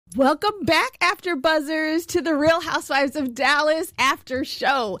Welcome back, After Buzzers, to the Real Housewives of Dallas After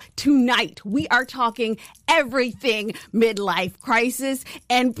Show. Tonight, we are talking everything midlife crisis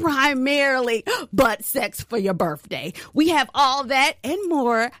and primarily butt sex for your birthday. We have all that and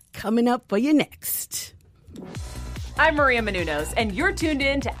more coming up for you next. I'm Maria Menounos, and you're tuned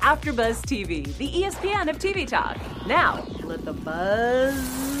in to AfterBuzz TV, the ESPN of TV talk. Now, let the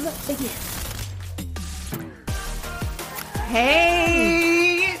buzz begin.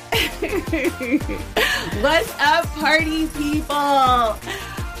 Hey! What's up, party people?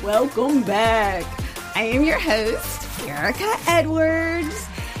 Welcome back. I am your host, Erica Edwards,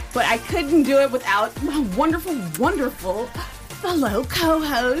 but I couldn't do it without my wonderful, wonderful fellow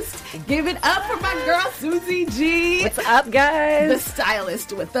co-host. Give it up for my girl, Susie G. What's up, guys? The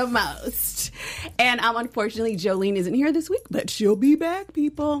stylist with the most. And unfortunately, Jolene isn't here this week, but she'll be back,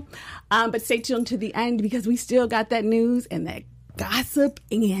 people. But stay tuned to the end because we still got that news and that gossip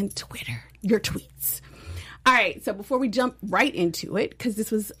and Twitter, your tweets. All right, so before we jump right into it, because this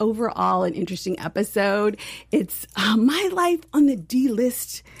was overall an interesting episode, it's My Life on the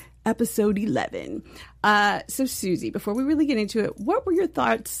D-List, episode 11. So, Susie, before we really get into it, what were your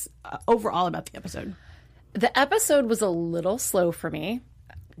thoughts overall about the episode? The episode was a little slow for me.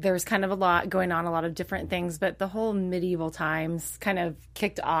 There was kind of a lot going on, a lot of different things, but the whole medieval times kind of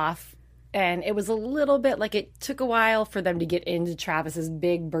kicked off. And it was a little bit like it took a while for them to get into Travis's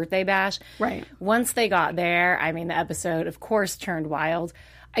big birthday bash. Right. Once they got there, I mean, the episode, of course, turned wild.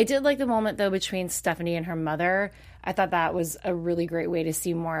 I did like the moment, though, between Stephanie and her mother. I thought that was a really great way to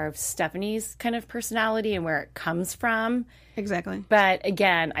see more of Stephanie's kind of personality and where it comes from. Exactly. But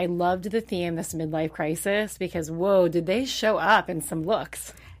again, I loved the theme, this midlife crisis, because, whoa, did they show up in some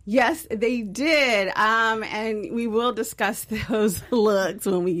looks? Yes, they did. And we will discuss those looks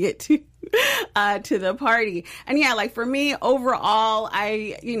when we get to the party. And yeah, like for me, overall,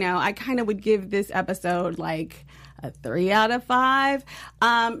 I kind of would give this episode like a 3 out of 5,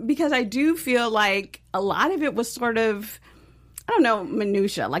 because I do feel like a lot of it was sort of, I don't know,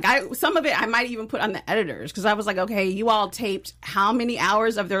 minutia. Like some of it I might even put on the editors because I was like, okay, you all taped how many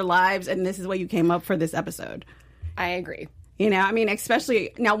hours of their lives and this is what you came up for this episode. I agree. You know, I mean,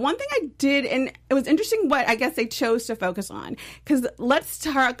 especially now, one thing I did, and it was interesting what I guess they chose to focus on. Because let's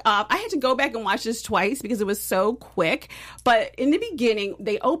talk I had to go back and watch this twice because it was so quick. But in the beginning,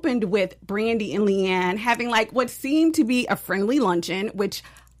 they opened with Brandi and LeeAnne having like what seemed to be a friendly luncheon, which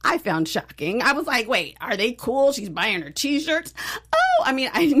I found shocking. I was like, wait, are they cool? She's buying her T-shirts. Oh, I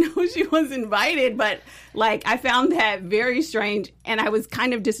mean, I know she was invited, but like I found that very strange. And I was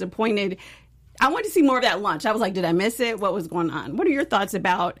kind of disappointed. I wanted to see more of that lunch. I was like, did I miss it? What was going on? What are your thoughts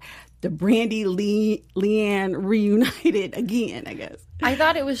about the Brandi, LeeAnne reunited again, I guess? I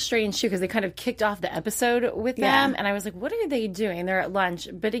thought it was strange, too, because they kind of kicked off the episode with them. And I was like, what are they doing? They're at lunch.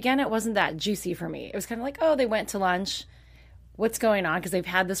 But again, it wasn't that juicy for me. It was kind of like, oh, they went to lunch. What's going on? Because they've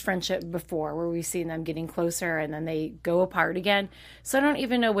had this friendship before where we've seen them getting closer and then they go apart again. So I don't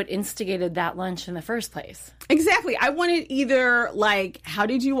even know what instigated that lunch in the first place. Exactly. I wanted either like, how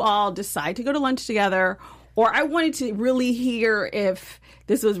did you all decide to go to lunch together? Or I wanted to really hear if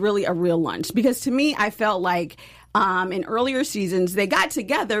this was really a real lunch. Because to me, I felt like in earlier seasons, they got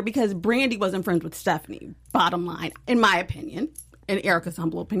together because Brandi wasn't friends with Stephanie, bottom line, in my opinion. In Erica's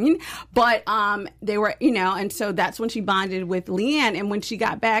humble opinion, but they were, and so that's when she bonded with LeeAnne. And when she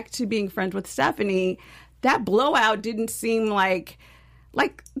got back to being friends with Stephanie, that blowout didn't seem like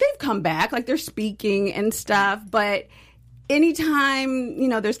they've come back, like they're speaking and stuff. But anytime,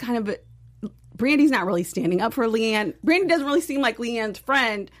 there's kind of Brandi's not really standing up for LeeAnne. Brandi doesn't really seem like LeeAnne's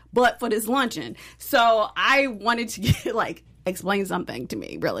friend, but for this luncheon. So I wanted to get explain something to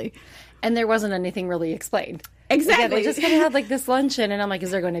me, really. And there wasn't anything really explained. Exactly. Yeah, they just kind of had like this luncheon, and I'm like,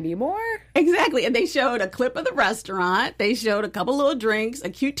 is there going to be more? Exactly. And they showed a clip of the restaurant. They showed a couple little drinks, a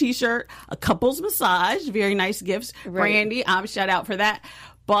cute T-shirt, a couple's massage, very nice gifts. Right. Brandi, shout out for that.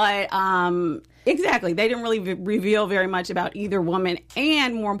 But exactly, they didn't really reveal very much about either woman.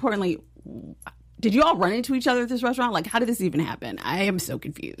 And more importantly, did you all run into each other at this restaurant? Like, how did this even happen? I am so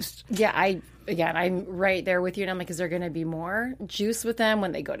confused. Yeah, I'm right there with you. And I'm like, is there going to be more juice with them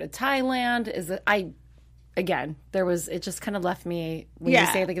when they go to Thailand? It just kind of left me, when you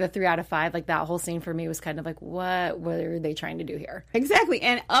say like the 3 out of 5, like that whole scene for me was kind of like, what are they trying to do here? Exactly.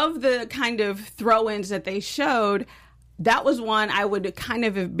 And of the kind of throw-ins that they showed, that was one I would kind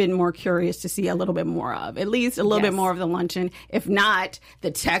of have been more curious to see a little bit more of, at least a little bit more of the luncheon, if not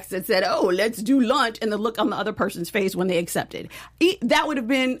the text that said, "Oh, let's do lunch," and the look on the other person's face when they accepted. That would have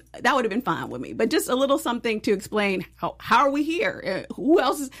been fine with me. But just a little something to explain how are we here? Who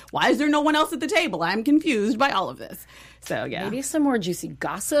else why is there no one else at the table? I'm confused by all of this. So, yeah. Maybe some more juicy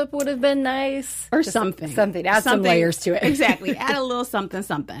gossip would have been nice. Or just something. Add some layers to it. Exactly. Add a little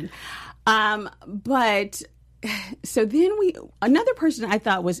something. But so then another person I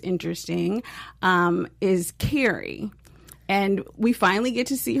thought was interesting is Carrie. And we finally get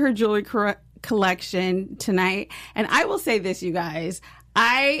to see her jewelry collection tonight. And I will say this, you guys.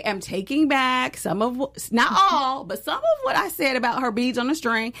 I am taking back some of, not all, but some of what I said about her beads on a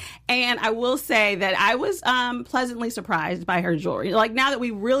string. And I will say that I was pleasantly surprised by her jewelry. Like, now that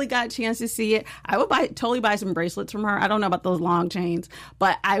we really got a chance to see it, I would totally buy some bracelets from her. I don't know about those long chains,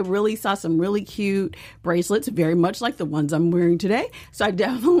 but I really saw some really cute bracelets, very much like the ones I'm wearing today. So I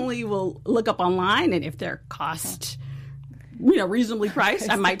definitely will look up online, and if they're reasonably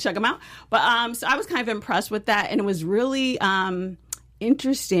priced, I might check them out. But so I was kind of impressed with that, and it was really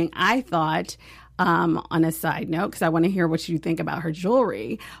interesting, I thought, on a side note, because I want to hear what you think about her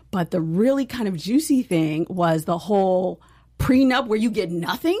jewelry. But the really kind of juicy thing was the whole prenup where you get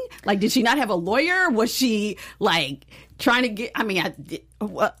nothing. Like, did she not have a lawyer? Was she like trying to get? I mean,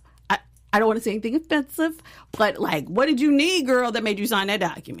 I don't want to say anything offensive, but like, what did you need, girl, that made you sign that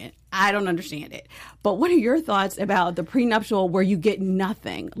document? I don't understand it. But what are your thoughts about the prenuptial where you get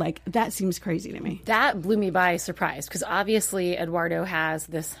nothing? Like, that seems crazy to me. That blew me by surprise, because obviously Eduardo has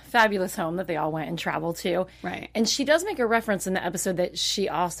this fabulous home that they all went and traveled to. Right. And she does make a reference in the episode that she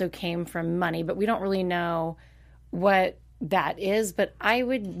also came from money, but we don't really know what that is. But I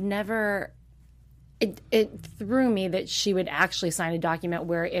would never... It threw me that she would actually sign a document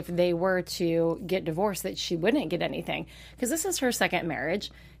where if they were to get divorced, that she wouldn't get anything. Because this is her second marriage.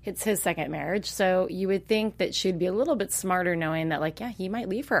 It's his second marriage. So you would think that she'd be a little bit smarter, knowing that, like, yeah, he might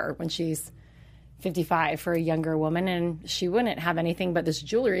leave her when she's 55 for a younger woman, and she wouldn't have anything but this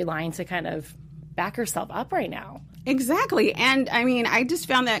jewelry line to kind of back herself up right now. Exactly. And I mean, I just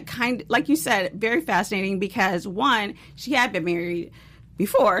found that like you said, very fascinating, because one, she had been married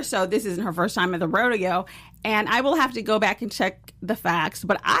before, so this isn't her first time at the rodeo, and I will have to go back and check the facts,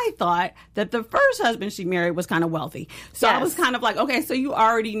 but I thought that the first husband she married was kind of wealthy. So yes. I was kind of like, okay, so you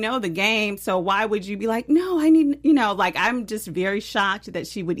already know the game, so why would you be like, no, I need, like, I'm just very shocked that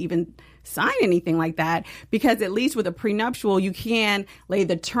she would even sign anything like that, because at least with a prenuptial, you can lay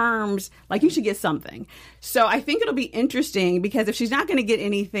the terms, like, you should get something. So I think it'll be interesting, because if she's not going to get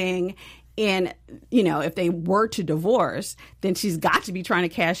anything, and, if they were to divorce, then she's got to be trying to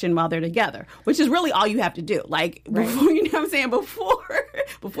cash in while they're together, which is really all you have to do. Like, right. Before, you know what I'm saying?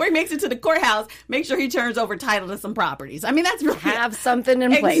 Before he makes it to the courthouse, make sure he turns over title to some properties. I mean, that's really... Have something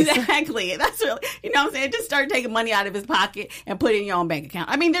in place. Exactly. That's really, you know what I'm saying? Just start taking money out of his pocket and put it in your own bank account.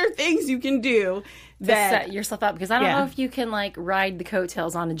 I mean, there are things you can do that... To set yourself up. Because I don't know if you can, like, ride the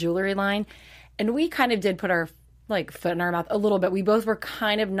coattails on a jewelry line. And we kind of did put our foot in our mouth a little bit. We both were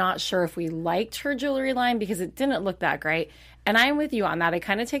kind of not sure if we liked her jewelry line, because it didn't look that great. And I'm with you on that. I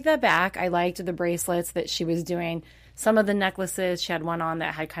kind of take that back. I liked the bracelets that she was doing. Some of the necklaces, she had one on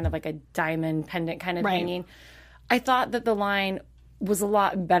that had kind of like a diamond pendant kind of hanging. I thought that the line was a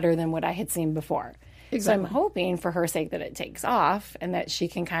lot better than what I had seen before. Exactly. So I'm hoping for her sake that it takes off and that she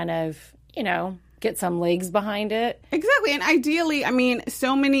can kind of, get some legs behind it. Exactly. And ideally, I mean,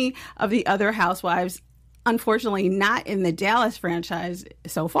 so many of the other housewives, unfortunately not in the Dallas franchise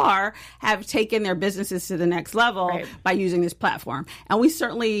so far, have taken their businesses to the next level by using this platform. And we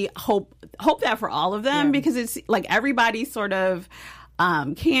certainly hope that for all of them, because it's like everybody sort of,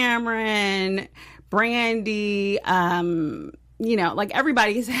 Cameron, Brandy, like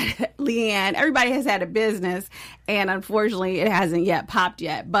everybody has had, Leanne, everybody has had a business, and unfortunately it hasn't yet popped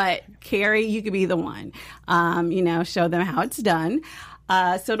yet. But Carrie, you could be the one, show them how it's done.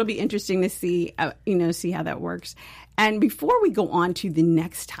 So it'll be interesting to see, see how that works. And before we go on to the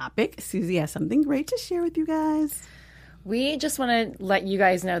next topic, Susie has something great to share with you guys. We just want to let you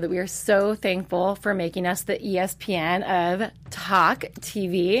guys know that we are so thankful for making us the ESPN of Talk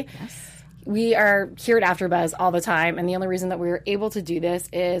TV. Yes. We are here at AfterBuzz all the time, and the only reason that we're able to do this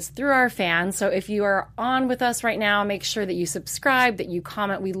is through our fans. So if you are on with us right now, make sure that you subscribe, that you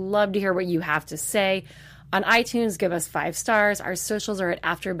comment. We love to hear what you have to say. On iTunes, give us 5 stars. Our socials are at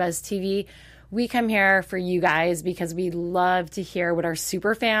AfterBuzz TV. We come here for you guys because we love to hear what our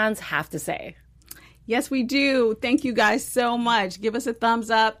super fans have to say. Yes, we do. Thank you guys so much. Give us a thumbs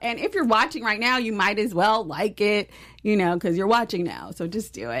up. And if you're watching right now, you might as well like it, because you're watching now. So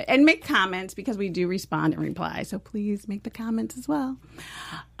just do it. And make comments because we do respond and reply. So please make the comments as well.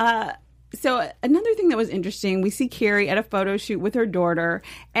 So another thing that was interesting, we see Carrie at a photo shoot with her daughter.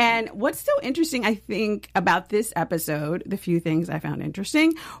 And what's so interesting, I think, about this episode, the few things I found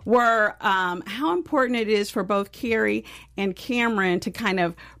interesting, were how important it is for both Carrie and Cameron to kind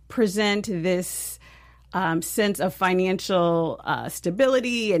of present this sense of financial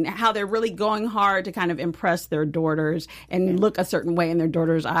stability and how they're really going hard to kind of impress their daughters and look a certain way in their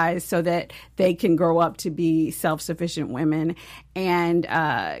daughters' eyes so that they can grow up to be self-sufficient women. And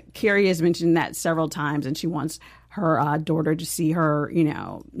Carrie has mentioned that several times, and she wants her daughter to see her,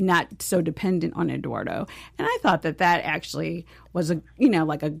 not so dependent on Eduardo. And I thought that actually was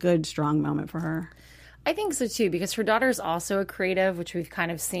like a good, strong moment for her. I think so too, because her daughter's also a creative, which we've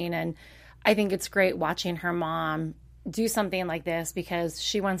kind of seen, and I think it's great watching her mom do something like this because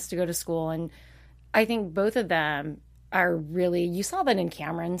she wants to go to school. And I think both of them are really, you saw that in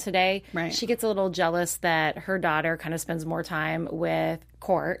Cameron today. Right. She gets a little jealous that her daughter kind of spends more time with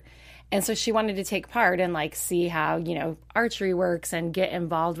Court. And so she wanted to take part and see how, archery works and get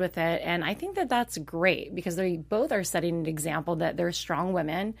involved with it. And I think that that's great because they both are setting an example that they're strong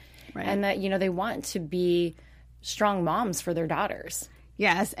women and that, they want to be strong moms for their daughters.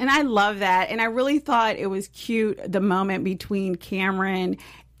 Yes, and I love that. And I really thought it was cute, the moment between Cameron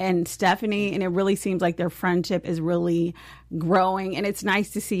and Stephanie, and it really seems like their friendship is really growing. And it's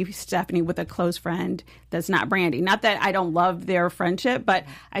nice to see Stephanie with a close friend that's not Brandy. Not that I don't love their friendship, but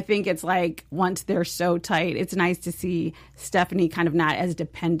I think it's like once they're so tight, it's nice to see Stephanie kind of not as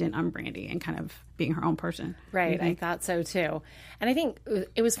dependent on Brandy and kind of being her own person. Right, I thought so too. And I think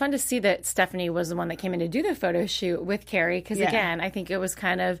it was fun to see that Stephanie was the one that came in to do the photo shoot with Carrie because, again, I think it was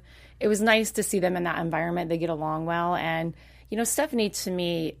nice to see them in that environment. They get along well. And, Stephanie, to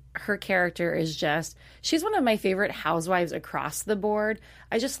me, her character is she's one of my favorite housewives across the board.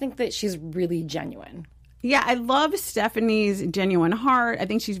 I just think that she's really genuine. Yeah, I love Stephanie's genuine heart. I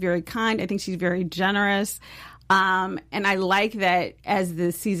think she's very kind. I think she's very generous. And I like that as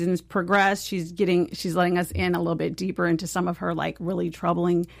the seasons progress, she's letting us in a little bit deeper into some of her really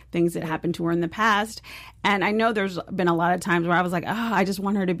troubling things that happened to her in the past. And I know there's been a lot of times where I was like, I just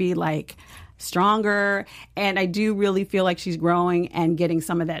want her to be stronger. And I do really feel like she's growing and getting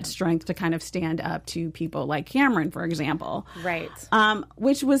some of that strength to kind of stand up to people like Cameron, for example. Right.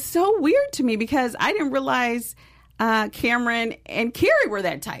 Which was so weird to me because I didn't realize Cameron and Carrie were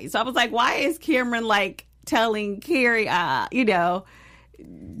that tight. So I was like, why is Cameron telling Carrie, the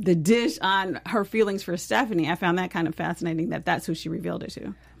dish on her feelings for Stephanie? I found that kind of fascinating that's who she revealed it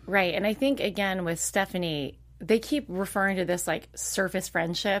to. Right. And I think, again, with Stephanie, they keep referring to this surface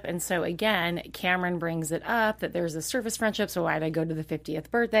friendship. And so, again, Cameron brings it up that there's a surface friendship. So why'd I go to the 50th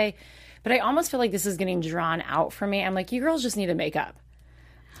birthday? But I almost feel like this is getting drawn out for me. I'm like, you girls just need to make up.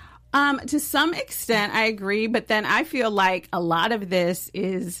 To some extent, I agree. But then I feel like a lot of this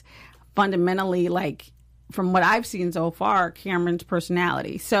is fundamentally from what I've seen so far, Cameron's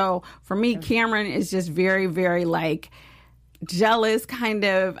personality. So for me, Cameron is just very, very jealous, kind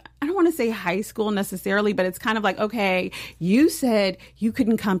of, I don't want to say high school necessarily, but it's kind of okay, you said you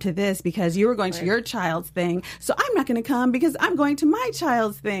couldn't come to this because you were going to your child's thing. So I'm not going to come because I'm going to my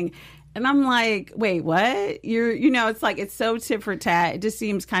child's thing. And I'm like, wait, what? It's it's so tit for tat. It just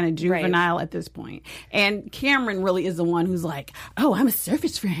seems kind of juvenile at this point. And Cameron really is the one who's oh, I'm a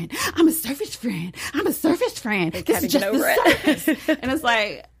surface friend. I'm a surface friend. I'm a surface friend. This is just the surface. And it's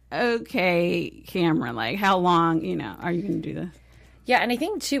okay, Cameron, how long, are you going to do this? Yeah, and I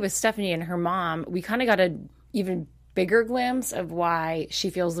think, too, with Stephanie and her mom, we kind of got an even bigger glimpse of why she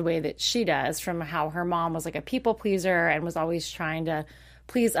feels the way that she does from how her mom was a people pleaser and was always trying to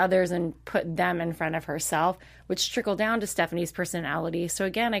please others and put them in front of herself, which trickled down to Stephanie's personality. So,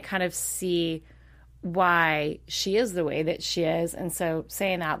 again, I kind of see why she is the way that she is. And so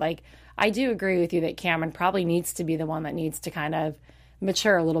saying that, I do agree with you that Cameron probably needs to be the one that needs to kind of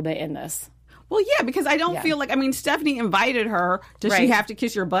mature a little bit in this. Well, yeah, because I don't feel Stephanie invited her. Does she have to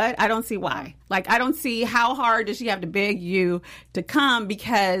kiss your butt? I don't see why. I don't see how hard does she have to beg you to come,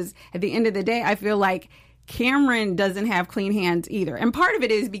 because at the end of the day, I feel like Cameron doesn't have clean hands either. And part of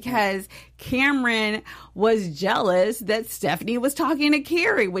it is because Cameron was jealous that Stephanie was talking to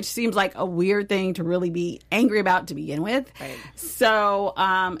Carrie, which seems like a weird thing to really be angry about to begin with. Right. So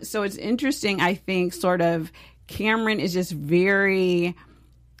it's interesting, I think, sort of Cameron is just very,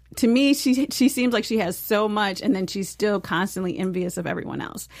 to me, she seems like she has so much, and then she's still constantly envious of everyone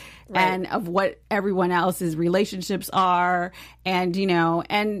else, right, and of what everyone else's relationships are. And,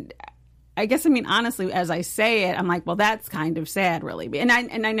 and I guess, I mean, honestly, as I say it, I'm like, well, that's kind of sad, really. And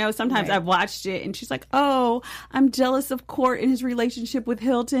I know sometimes I've watched it and she's like, oh, I'm jealous of Court and his relationship with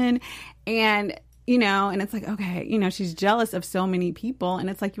Hilton. And, you know, and it's like, okay, you know, she's jealous of so many people. And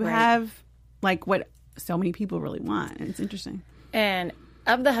it's like you have like what so many people really want. And it's interesting. And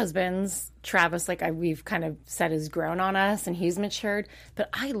of the husbands, Travis, like we've kind of said, has grown on us and he's matured. But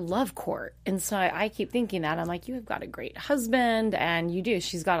I love Court. And so I keep thinking that. I'm like, you have got a great husband. And you do.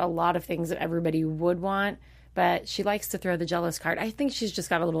 She's got a lot of things that everybody would want. But she likes to throw the jealous card. I think she's just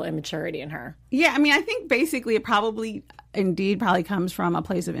got a little immaturity in her. Yeah, I mean, I think basically it probably comes from a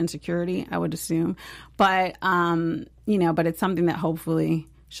place of insecurity, I would assume. But, you know, but it's something that hopefully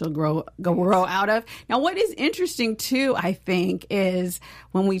she'll grow out of. Now, what is interesting, too, I think, is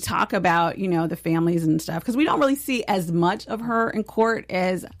when we talk about, you know, the families and stuff, because we don't really see as much of her in Court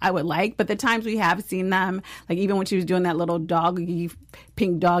as I would like. But the times we have seen them, like even when she was doing that little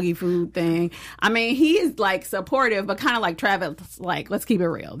pink doggy food thing, I mean, he is like supportive, but kind of like Travis, like, let's keep it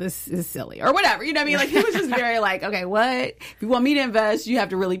real. This is silly or whatever. You know what I mean? Like he was just very like, okay, what? If you want me to invest, you have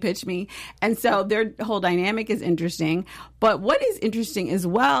to really pitch me. And so their whole dynamic is interesting. But what is interesting as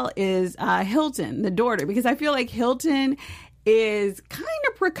well is Hilton, the daughter, because I feel like Hilton is kind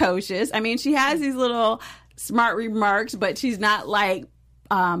of precocious. I mean, she has these little smart remarks, but she's not like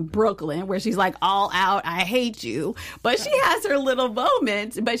Brooklyn, where she's like all out, I hate you. But she has her little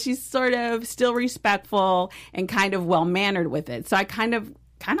moments, but she's sort of still respectful and kind of well-mannered with it. So I kind of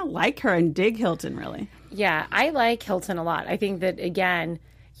like her and dig Hilton, really. Yeah, I like Hilton a lot. I think that, again,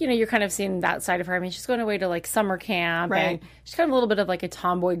 you know, you're kind of seeing that side of her. I mean, she's going away to like summer camp, and she's kind of a little bit of like a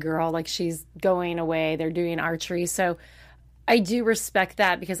tomboy girl. Like she's going away, they're doing archery. So I do respect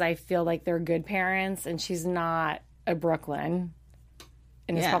that because I feel like they're good parents, and she's not a Brooklyn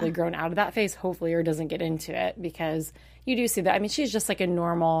and has probably grown out of that phase, hopefully, or doesn't get into it, because you do see that. I mean, she's just like a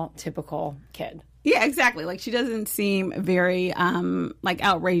normal, typical kid. Yeah, exactly. Like she doesn't seem very like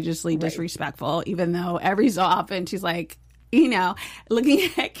outrageously disrespectful, even though every so often she's like, you know, looking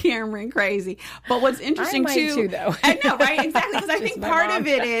at Cameron crazy. But what's interesting too, though. I know, right? Exactly. Because I think part of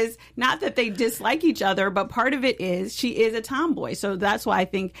it is not that they dislike each other, but part of it is she is a tomboy. So that's why I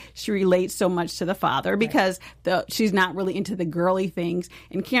think she relates so much to the father, because she's not really into the girly things.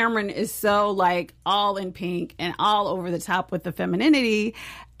 And Cameron is so like all in pink and all over the top with the femininity.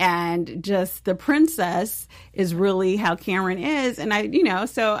 And just the princess is really how Cameron is. And I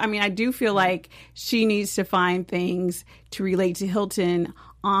do feel like she needs to find things to relate to Hilton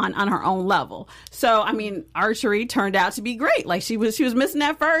on her own level. So, I mean, archery turned out to be great. Like she was missing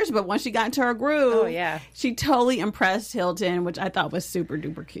at first, but once she got into her groove, she totally impressed Hilton, which I thought was super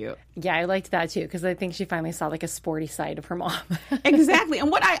duper cute. Yeah, I liked that too, because I think she finally saw like a sporty side of her mom. Exactly. And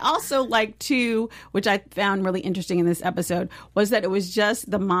what I also liked too, which I found really interesting in this episode, was that it was just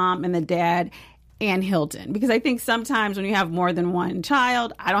the mom and the dad and Hilton. Because I think sometimes when you have more than one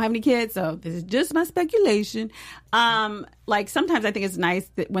child, I don't have any kids, so this is just my speculation. Like sometimes I think it's nice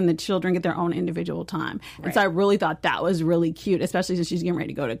that when the children get their own individual time. Right. And so I really thought that was really cute, especially since she's getting ready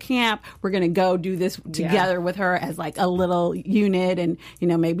to go to camp. We're going to go do this together with her as like a little unit, and, you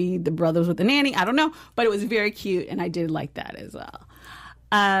know, maybe the brothers with the nanny. I don't know. But it was very cute, and I did like that as well.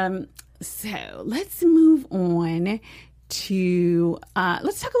 So let's move on to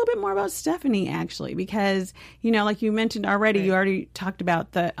let's talk a little bit more about Stephanie, actually, because, you know, like you mentioned already, you already talked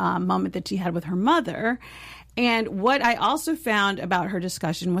about the moment that she had with her mother. And what I also found about her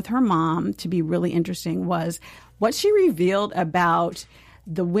discussion with her mom to be really interesting was what she revealed about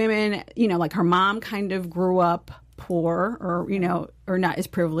the women, you know, like her mom kind of grew up poor, or, you know, or not as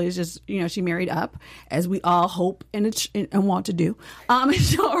privileged as, you know, she married up, as we all hope and want to do.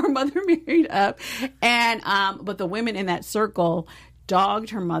 So her mother married up, and but the women in that circle dogged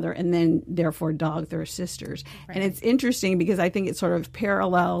her mother, and then therefore dogged their sisters. Right. And it's interesting because I think it sort of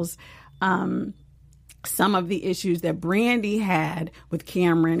parallels some of the issues that Brandy had with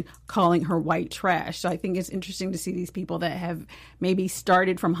Cameron calling her white trash. So I think it's interesting to see these people that have maybe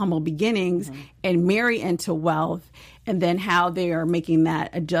started from humble beginnings and marry into wealth, and then how they are making that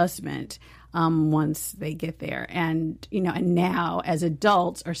adjustment once they get there. And, you know, and now as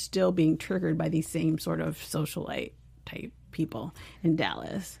adults are still being triggered by these same sort of socialite type people in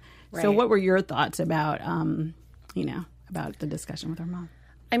Dallas. Right. So what were your thoughts about, you know, about the discussion with her mom?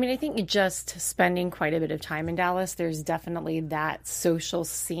 I mean, I think just spending quite a bit of time in Dallas, there's definitely that social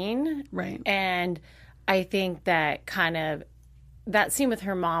scene. Right. And I think that kind of, that scene with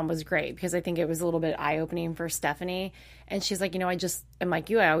her mom was great, because I think it was a little bit eye-opening for Stephanie. And she's like, you know, I'm like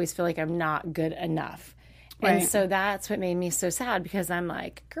you, I always feel like I'm not good enough. Right. And so that's what made me so sad, because I'm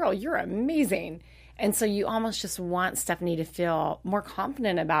like, girl, you're amazing. And so you almost just want Stephanie to feel more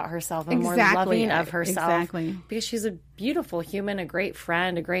confident about herself and more loving of herself. Exactly. Because she's a beautiful human, a great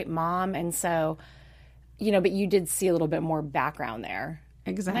friend, a great mom. And so, but you did see a little bit more background there.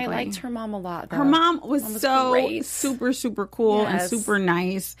 Exactly. And I liked her mom a lot, though. Her mom was so great. super, super cool and super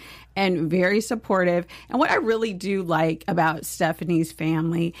nice and very supportive. And what I really do like about Stephanie's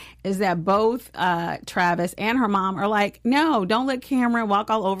family is that both Travis and her mom are like, no, don't let Cameron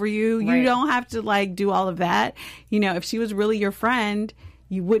walk all over you. Right. You don't have to do all of that. If she was really your friend,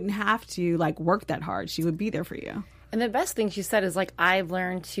 you wouldn't have to work that hard. She would be there for you. And the best thing she said is I've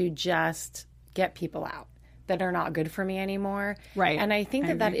learned to just get people out that are not good for me anymore. Right. And I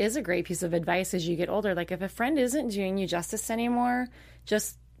think that is a great piece of advice as you get older. If a friend isn't doing you justice anymore,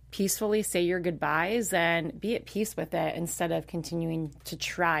 just peacefully say your goodbyes and be at peace with it instead of continuing to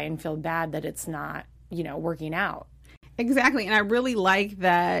try and feel bad that it's not, working out. Exactly. And I really like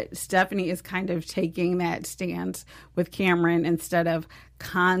that Stephanie is kind of taking that stance with Cameron instead of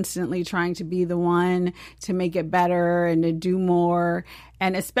constantly trying to be the one to make it better and to do more.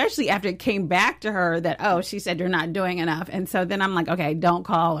 And especially after it came back to her that, she said you're not doing enough. And so then I'm like, okay, don't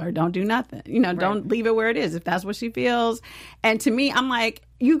call her. Don't do nothing. Don't leave it where it is if that's what she feels. And to me, I'm like,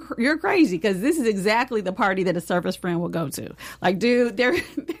 you're crazy because this is exactly the party that a surface friend will go to. Dude, there's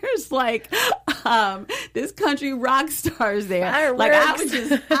this country rock stars there. I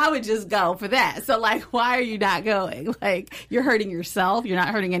would just go for that. So why are you not going? You're hurting yourself. You're not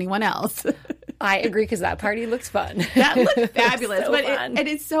hurting anyone else. I agree because that party looked fun. That looked fabulous. So fun. And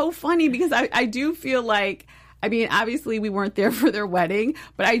it's so funny because I do feel obviously we weren't there for their wedding,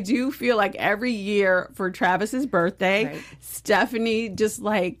 but I do feel every year for Travis's birthday, Stephanie just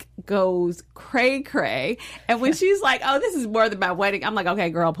goes cray cray. And when she's like, oh, this is more than my wedding, I'm like, okay,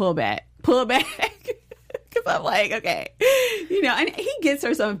 girl, pull back. Because I'm like, okay, and he gets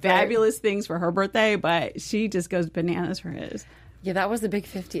her some fabulous things for her birthday, but she just goes bananas for his. Yeah, that was the big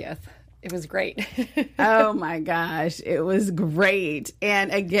 50th. It was great. Oh my gosh, it was great.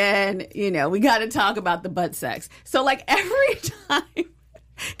 And again, we got to talk about the butt sex. So every time,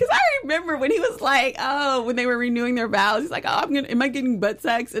 because I remember when he was when they were renewing their vows, he's like, am I getting butt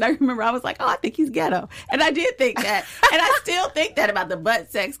sex? And I remember I was like, I think he's ghetto. And I did think that. And I still think that about the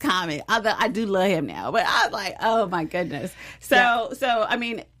butt sex comment. Although I do love him now. But I was like, oh my goodness. So I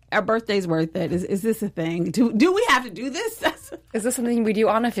mean, our birthday's worth it. Is this a thing? Do we have to do this? Is this something we do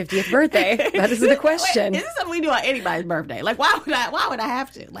on a 50th birthday? That is the question. Is this something we do on anybody's birthday? Why would I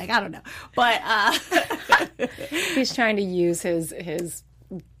have to? I don't know. But he's trying to use his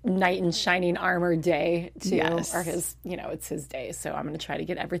knight in shining armor day or his, it's his day. So I'm going to try to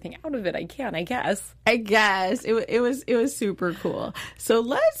get everything out of it I can, I guess. It was super cool. So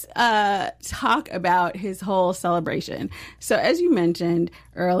let's talk about his whole celebration. So as you mentioned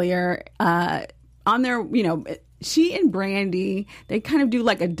earlier, on their, she and Brandy, they kind of do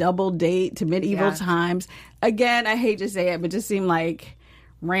a double date to medieval times. Again, I hate to say it, but it just seemed like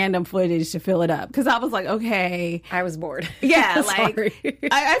random footage to fill it up because I was like, okay, I was bored. Yeah, I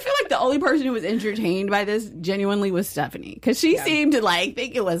feel like the only person who was entertained by this genuinely was Stephanie because she seemed to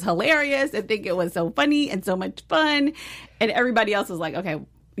think it was hilarious and think it was so funny and so much fun, and everybody else was like, okay,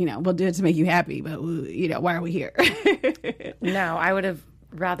 we'll do it to make you happy, but why are we here? No, I would have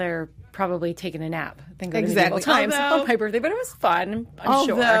rather probably taken a nap than go to medieval times on my birthday, but it was fun. I'm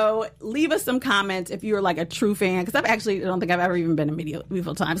sure. Leave us some comments if you're a true fan, because I don't think I've ever even been in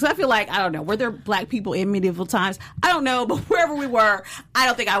medieval times. So I feel I don't know, were there black people in medieval times? I don't know, but wherever we were, I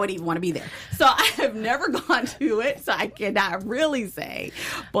don't think I would even want to be there. So I have never gone to it, so I cannot really say.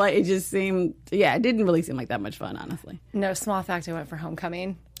 But it just seemed, it didn't really seem like that much fun, honestly. No, small fact, I went for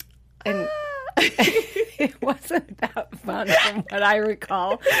homecoming. And it wasn't that fun from what I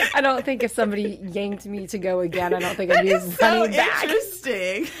recall. I don't think if somebody yanked me to go again, I don't think I'd be running back.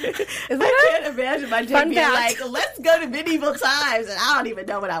 Interesting. I can't imagine my dad being let's go to medieval times, and I don't even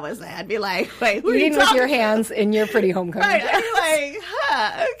know what I was saying. I'd be like, wait, who are you talking with your hands in your pretty homecoming dress. I'd be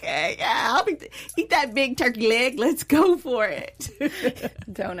okay, yeah, I'll eat that big turkey leg. Let's go for it.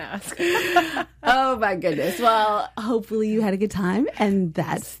 Don't ask. Oh my goodness. Well, hopefully you had a good time, and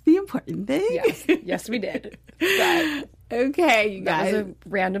that's the important thing. Yes, we did. But okay, you guys. That was a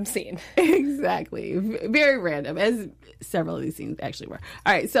random scene. Exactly. Very random, as several of these scenes actually were.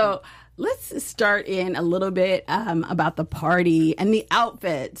 All right, so let's start in a little bit about the party and the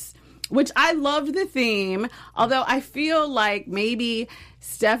outfits, which I loved the theme, although I feel like maybe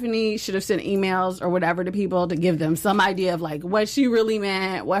Stephanie should have sent emails or whatever to people to give them some idea of what she really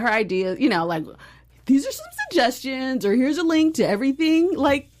meant, what her ideas, these are some suggestions, or here's a link to everything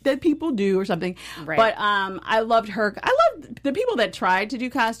like that people do or something. Right. But I loved her. I loved the people that tried to do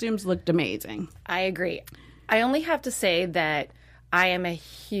costumes looked amazing. I agree. I only have to say that I am a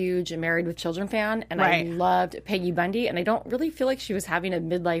huge Married with Children fan, and Right. I loved Peggy Bundy, and I don't really feel like she was having a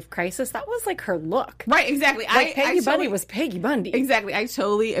midlife crisis. That was like her look. Right, exactly. Like Peggy Bundy was Peggy Bundy. Exactly. I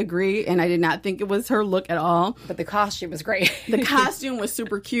totally agree, and I did not think it was her look at all. But the costume was great. The costume was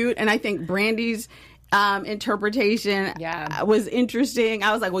super cute, and I think Brandy's interpretation was interesting.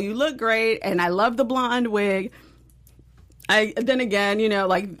 I was like, well, you look great, and I love the blonde wig. Then again,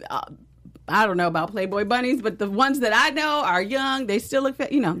 I don't know about Playboy bunnies, but the ones that I know are young. They still look,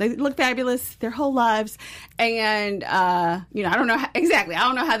 they look fabulous their whole lives. And, I don't know exactly. I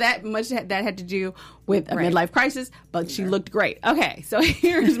don't know how that much that had to do with a midlife crisis, but she looked great. Okay, so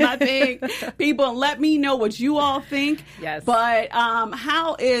here's my thing. People, let me know what you all think. Yes. But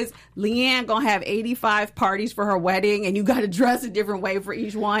how is Leanne going to have 85 parties for her wedding, and you got to dress a different way for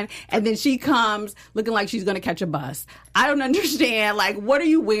each one, and then she comes looking like she's going to catch a bus? I don't understand. Like, what are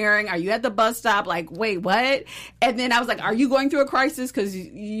you wearing? Are you at the bus stop? Like, wait, what? And then I was like, are you going through a crisis? Because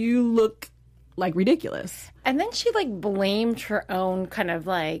you look like ridiculous. And then she blamed her own kind of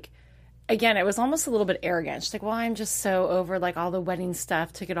again, it was almost a little bit arrogant. She's like, well, I'm just so over all the wedding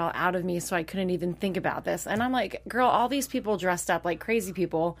stuff, took it all out of me, so I couldn't even think about this. And I'm like, girl, all these people dressed up like crazy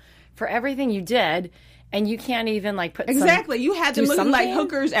people for everything you did, and you can't even put exactly. You had them looking like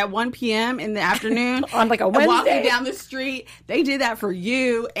hookers at 1 p.m. in the afternoon on a Wednesday, walking down the street. They did that for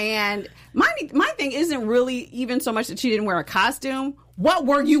you. And my thing isn't really even so much that she didn't wear a costume. What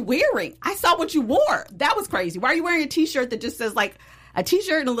were you wearing? I saw what you wore. That was crazy. Why are you wearing a T-shirt that just says a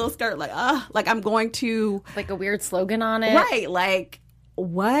T-shirt and a little skirt, like I'm going to... a weird slogan on it. Right,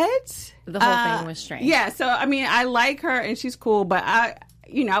 what? The whole thing was strange. Yeah, so, I mean, I like her, and she's cool, but I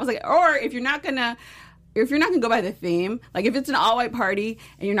was like, or if you're not gonna go by the theme, if it's an all-white party,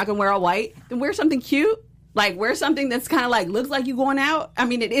 and you're not gonna wear all white, then wear something cute. Wear something that's kind of looks like you going out. I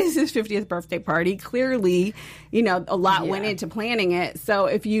mean, it is his 50th birthday party. Clearly, a lot went into planning it. So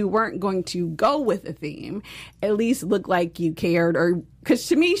if you weren't going to go with a theme, at least look like you cared. Or because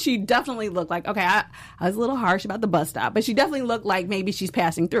to me, she definitely looked like, okay, I was a little harsh about the bus stop, but she definitely looked like maybe she's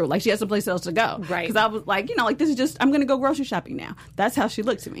passing through. She has someplace else to go. Right. Because I was this is just, I'm going to go grocery shopping now. That's how she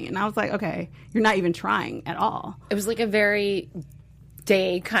looked to me. And I was like, okay, you're not even trying at all. It was a very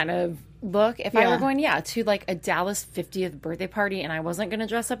day kind of look. If I were going to a Dallas 50th birthday party and I wasn't going to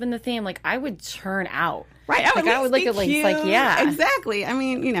dress up in the theme, I would turn out. Right. I would look at yeah. Exactly. I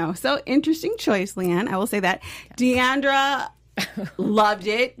mean, so interesting choice, Leanne. I will say that. Deandra loved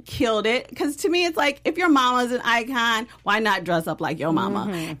it, killed it. Because to me, it's if your mama's an icon, why not dress up like your mama?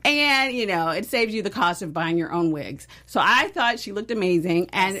 Mm-hmm. And, it saves you the cost of buying your own wigs. So I thought she looked amazing.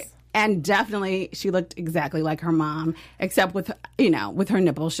 And definitely, she looked exactly like her mom, except with her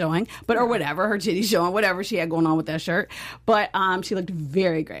nipples showing, or whatever, her titties showing, whatever she had going on with that shirt. But she looked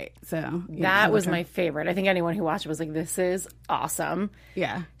very great. So that was my favorite. I think anyone who watched it was like, "This is awesome."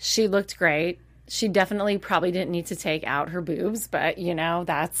 Yeah, she looked great. She definitely probably didn't need to take out her boobs, but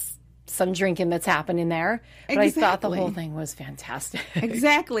that's some drinking that's happening there. But exactly. I thought the whole thing was fantastic.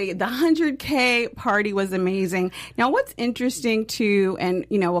 Exactly. The 100K party was amazing. Now, what's interesting too, and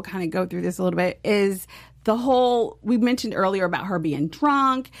we'll kind of go through this a little bit, is the whole, we mentioned earlier about her being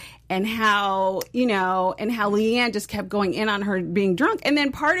drunk and how, and how Leanne just kept going in on her being drunk. And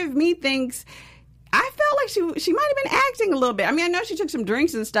then part of me thinks, I felt like she might have been acting a little bit. I mean, I know she took some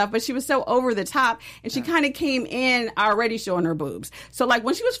drinks and stuff, but she was so over the top, and she kind of came in already showing her boobs. So,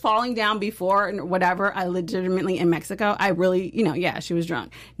 when she was falling down before and whatever, I legitimately, in Mexico, I really, she was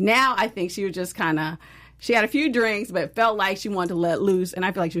drunk. Now, I think she was just she had a few drinks, but felt like she wanted to let loose, and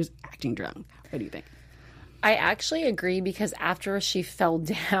I feel like she was acting drunk. What do you think? I actually agree, because after she fell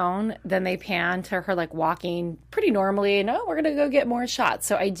down, then they panned to her walking pretty normally, and we're going to go get more shots.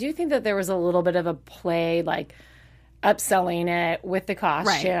 So I do think that there was a little bit of a play, upselling it with the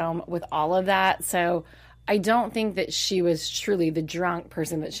costume, with all of that. So I don't think that she was truly the drunk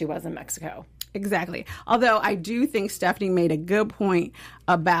person that she was in Mexico. Exactly. Although I do think Stephanie made a good point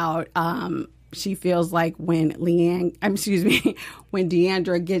about she feels like when Deandra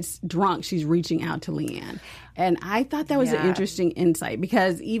gets drunk, she's reaching out to Leanne. And I thought that was an interesting insight,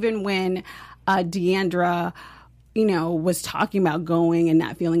 because even when Deandra, was talking about going and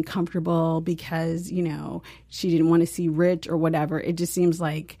not feeling comfortable because, she didn't want to see Rich or whatever, it just seems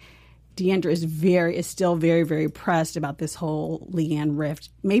like Deandra is still very, very pressed about this whole Leanne rift,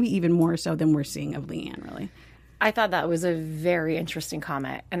 maybe even more so than we're seeing of Leanne, really. I thought that was a very interesting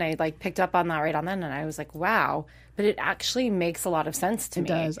comment, and I picked up on that right on then, and I was like, wow, but it actually makes a lot of sense to me.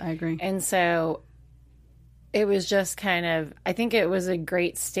 It does, I agree. And so it was just kind of, I think it was a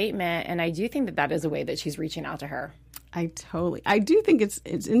great statement, and I do think that that is a way that she's reaching out to her. I do think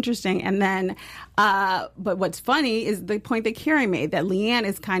it's interesting. And then, but what's funny is the point that Carrie made, that Leanne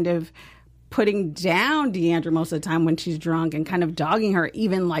is kind of putting down D'Andra most of the time when she's drunk and kind of dogging her,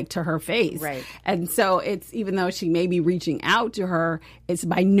 even like to her face. Right. And so it's, even though she may be reaching out to her, it's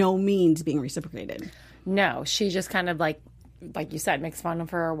by no means being reciprocated. No, she just kind of like you said, makes fun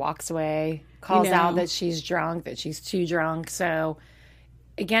of her, walks away, calls out that she's drunk, that she's too drunk. So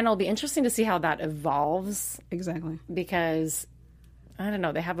again, it'll be interesting to see how that evolves. Exactly. Because, I don't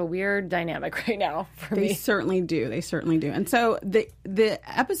know, they have a weird dynamic right now for me. They certainly do. And so the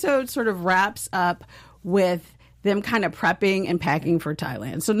episode sort of wraps up with them kind of prepping and packing for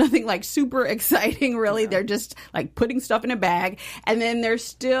Thailand. So nothing like super exciting, really. They're just like putting stuff in a bag. And then there's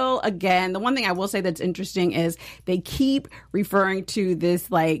still, again, the one thing I will say that's interesting is they keep referring to this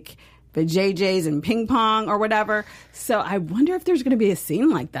like the JJs and ping pong or whatever. So I wonder if there's going to be a scene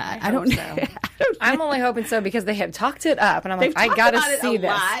like that. I don't know. I'm only hoping so, because they have talked it up, and I'm like, I gotta see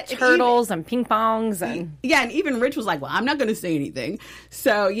this. Turtles and ping pongs and and even Rich was like, well, I'm not going to say anything.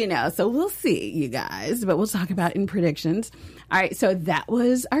 So, so we'll see, you guys, but we'll talk about it in predictions. All right, so that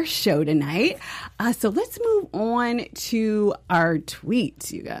was our show tonight. So let's move on to our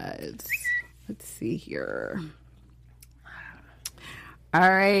tweets, you guys. Let's see here. All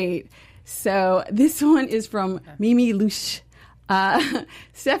right. So this one is from Mimi Lush.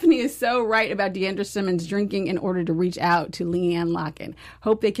 Stephanie is so right about D'Andra Simmons drinking in order to reach out to Leanne Locken.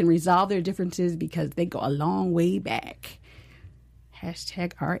 Hope they can resolve their differences because they go a long way back.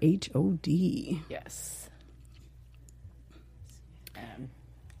 Hashtag RHOD. yes.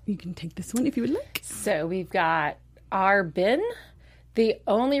 You can take this one if you would like. So we've got our bin. The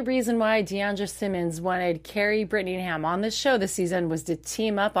only reason why D'Andra Simmons wanted Carrie Brittingham on this show this season was to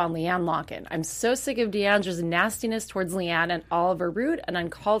team up on Leanne Locken. I'm so sick of D'Andra's nastiness towards Leanne and all of her rude and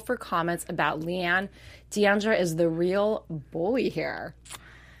uncalled for comments about Leanne. D'Andra is the real bully here.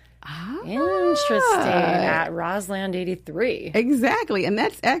 Interesting. At Rosland83. Exactly. And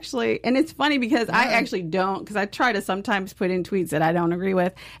that's actually, and it's funny because I actually don't, because I try to sometimes put in tweets that I don't agree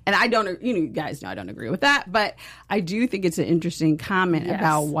with. And I don't, you guys know I don't agree with that. But I do think it's an interesting comment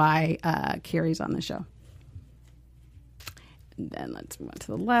about why Carrie's on the show. And then let's move on to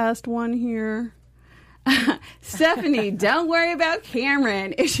the last one here. Stephanie, don't worry about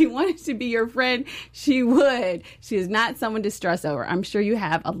Cameron. If she wanted to be your friend, she would. She is not someone to stress over. I'm sure you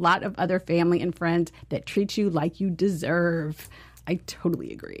have a lot of other family and friends that treat you like you deserve. I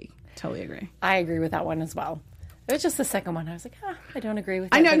totally agree. I agree with that one as well. It was just the second one. I was like, I don't agree with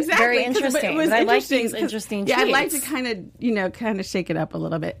that. I know, exactly. Very interesting. But I like these interesting tweets. Yeah, I like to kind of shake it up a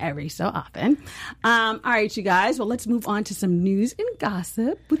little bit every so often. All right, you guys. Well, let's move on to some news and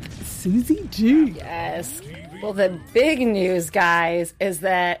gossip with Susie G. Yes. Well, the big news, guys, is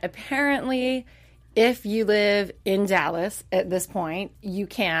that apparently if you live in Dallas at this point, you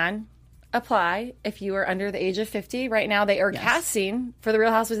can apply if you are under the age of 50. Right now, they are casting for the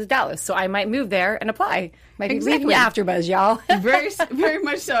Real Housewives of Dallas. So I might move there and apply. Might be leaving AfterBuzz, y'all. Very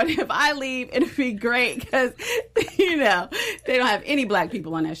much so. And if I leave, it'll be great because, they don't have any black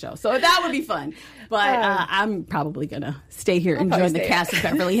people on that show. So that would be fun. But I'm probably going to stay here and join the cast of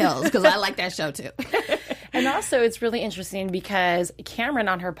Beverly Hills because I like that show too. And also, it's really interesting because Cameron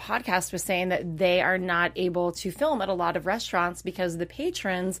on her podcast was saying that they are not able to film at a lot of restaurants because the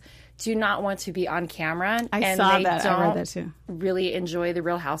patrons do not want to be on camera. I saw that. I read that too. Really enjoy the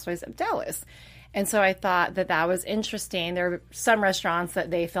Real Housewives of Dallas. And so I thought that was interesting. There are some restaurants that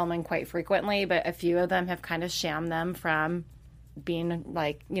they film in quite frequently, but a few of them have kind of shammed them from being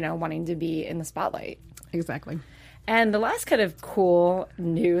wanting to be in the spotlight. Exactly. And the last kind of cool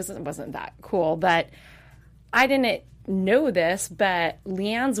news, it wasn't that cool, but I didn't know this, but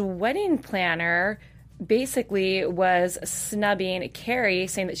Leanne's wedding planner basically was snubbing Carrie,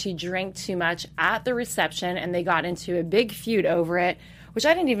 saying that she drank too much at the reception, and they got into a big feud over it, which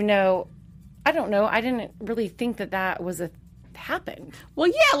I didn't even know. I don't know. I didn't really think that was happened. Well,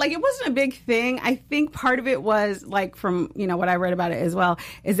 yeah, it wasn't a big thing. I think part of it was from, what I read about it as well,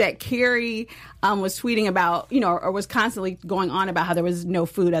 is that Carrie was tweeting about, or was constantly going on about how there was no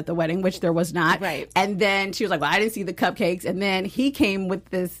food at the wedding, which there was not. Right. And then she was like, well, I didn't see the cupcakes. And then he came with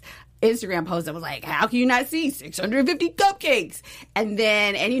this Instagram post that was like, how can you not see 650 cupcakes? And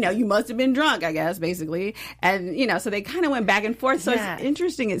then, you must have been drunk, I guess, basically. And, so they kind of went back and forth. So It's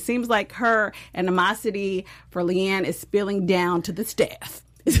interesting. It seems like her animosity for Leanne is spilling down to the staff.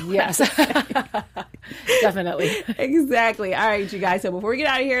 Yes. Definitely. Exactly. All right, you guys. So before we get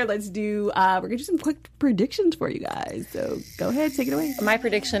out of here, let's do, we're going to do some quick predictions for you guys. So go ahead, take it away. My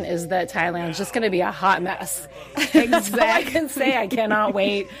prediction is that Thailand's just going to be a hot mess. Exactly. That's all I can say. I cannot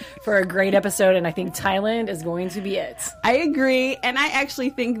wait for a great episode, and I think Thailand is going to be it. I agree. And I actually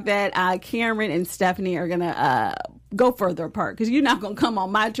think that Cameron and Stephanie are going to go further apart because you're not going to come on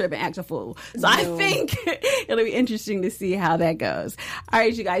my trip and act a fool. So I think it'll be interesting to see how that goes. All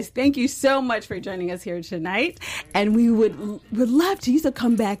right, you guys, thank you so much for joining us here tonight. And we would love to. So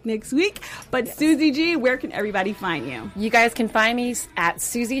come back next week. But yes. Susie G, where can everybody find you? You guys can find me at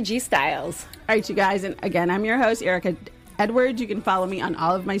Susie G Styles. All right, you guys. And again, I'm your host, Erica Edwards. You can follow me on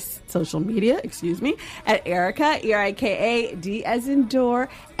all of my social media, at Erica, Erika, D as in door,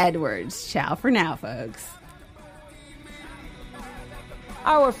 Edwards. Ciao for now, folks.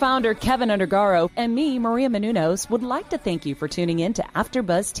 Our founder, Kevin Undergaro, and me, Maria Menounos, would like to thank you for tuning in to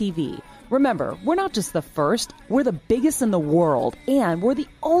AfterBuzz TV. Remember, we're not just the first, we're the biggest in the world, and we're the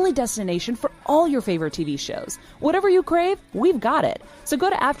only destination for all your favorite TV shows. Whatever you crave, we've got it. So go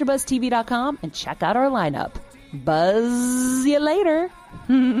to AfterBuzzTV.com and check out our lineup. Buzz you later.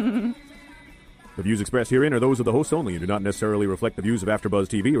 The views expressed herein are those of the hosts only and do not necessarily reflect the views of AfterBuzz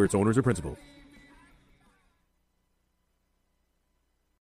TV or its owners or principals.